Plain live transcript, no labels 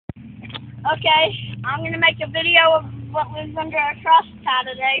Okay, I'm going to make a video of what lives under a crosstie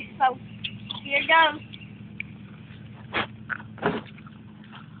today, so here goes.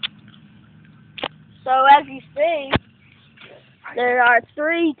 So as you see, there are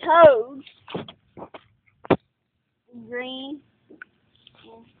 3 toads. Green.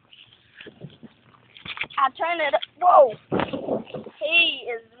 I turn it up. Whoa! He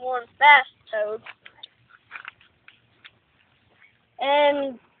is one fast toad.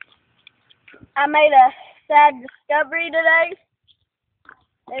 And I made a sad discovery today.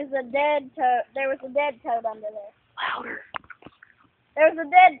 There was a dead toad under there. Louder. There was a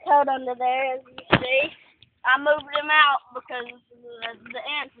dead toad under there, as you see. I moved him out because the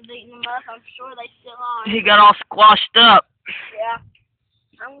ants was eating him up. I'm sure they still are. He got all squashed up. Yeah.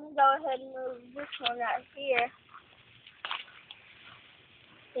 I'm going to go ahead and move this one right here.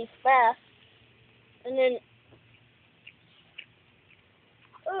 He's fast. And then,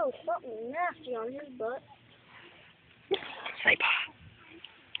 ooh, something nasty on his butt. Say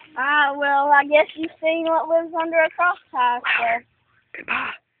bye. Well, I guess you've seen what lives under a crosstie. So.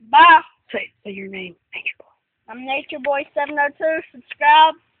 Goodbye. Bye. Say your name, Nature Boy. I'm Nature Boy 702.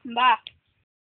 Subscribe. Bye.